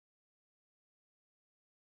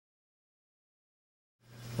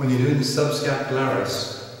When you're doing the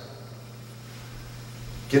subscapularis,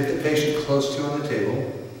 get the patient close to you on the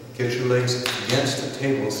table, get your legs against the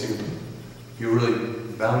table so you're really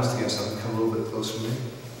balanced against something. Come a little bit closer to me.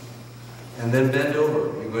 And then bend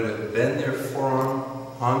over. You're going to bend their forearm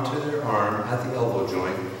onto their arm at the elbow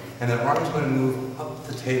joint, and their arm's going to move up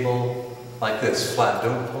the table like this, flat.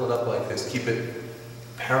 Don't pull it up like this. Keep it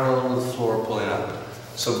parallel to the floor, pulling up.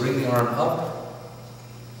 So bring the arm up,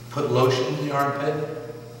 put lotion in the armpit,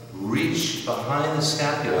 reach behind the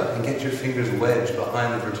scapula and get your fingers wedged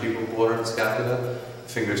behind the vertebral border of the scapula.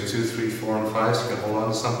 Fingers 2, 3, 4, and 5, so you can hold on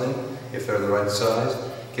to something if they're the right size.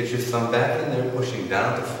 Get your thumb back in there, pushing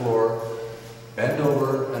down at the floor. Bend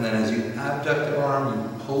over, and then as you abduct your arm,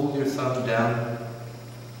 you pull your thumb down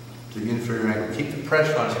to the inferior ankle. Keep the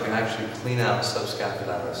pressure on so you can actually clean out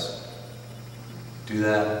subscapularis. Do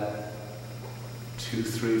that 2,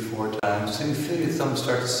 3, 4 times so you feel your thumb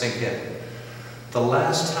start to sink in. The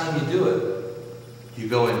last time you do it, you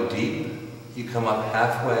go in deep, you come up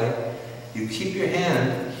halfway, you keep your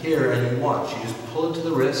hand here and you watch. You just pull it to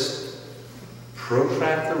the wrist,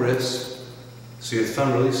 protract the wrist so your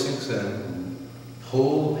thumb really sinks in.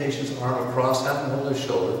 Pull the patient's arm across, have them hold their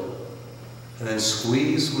shoulder, and then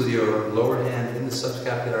squeeze with your lower hand in the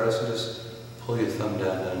subscapularis and just pull your thumb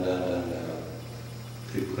down, down, down, down, down,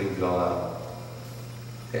 till you clean it all out.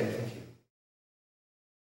 Okay, thank you.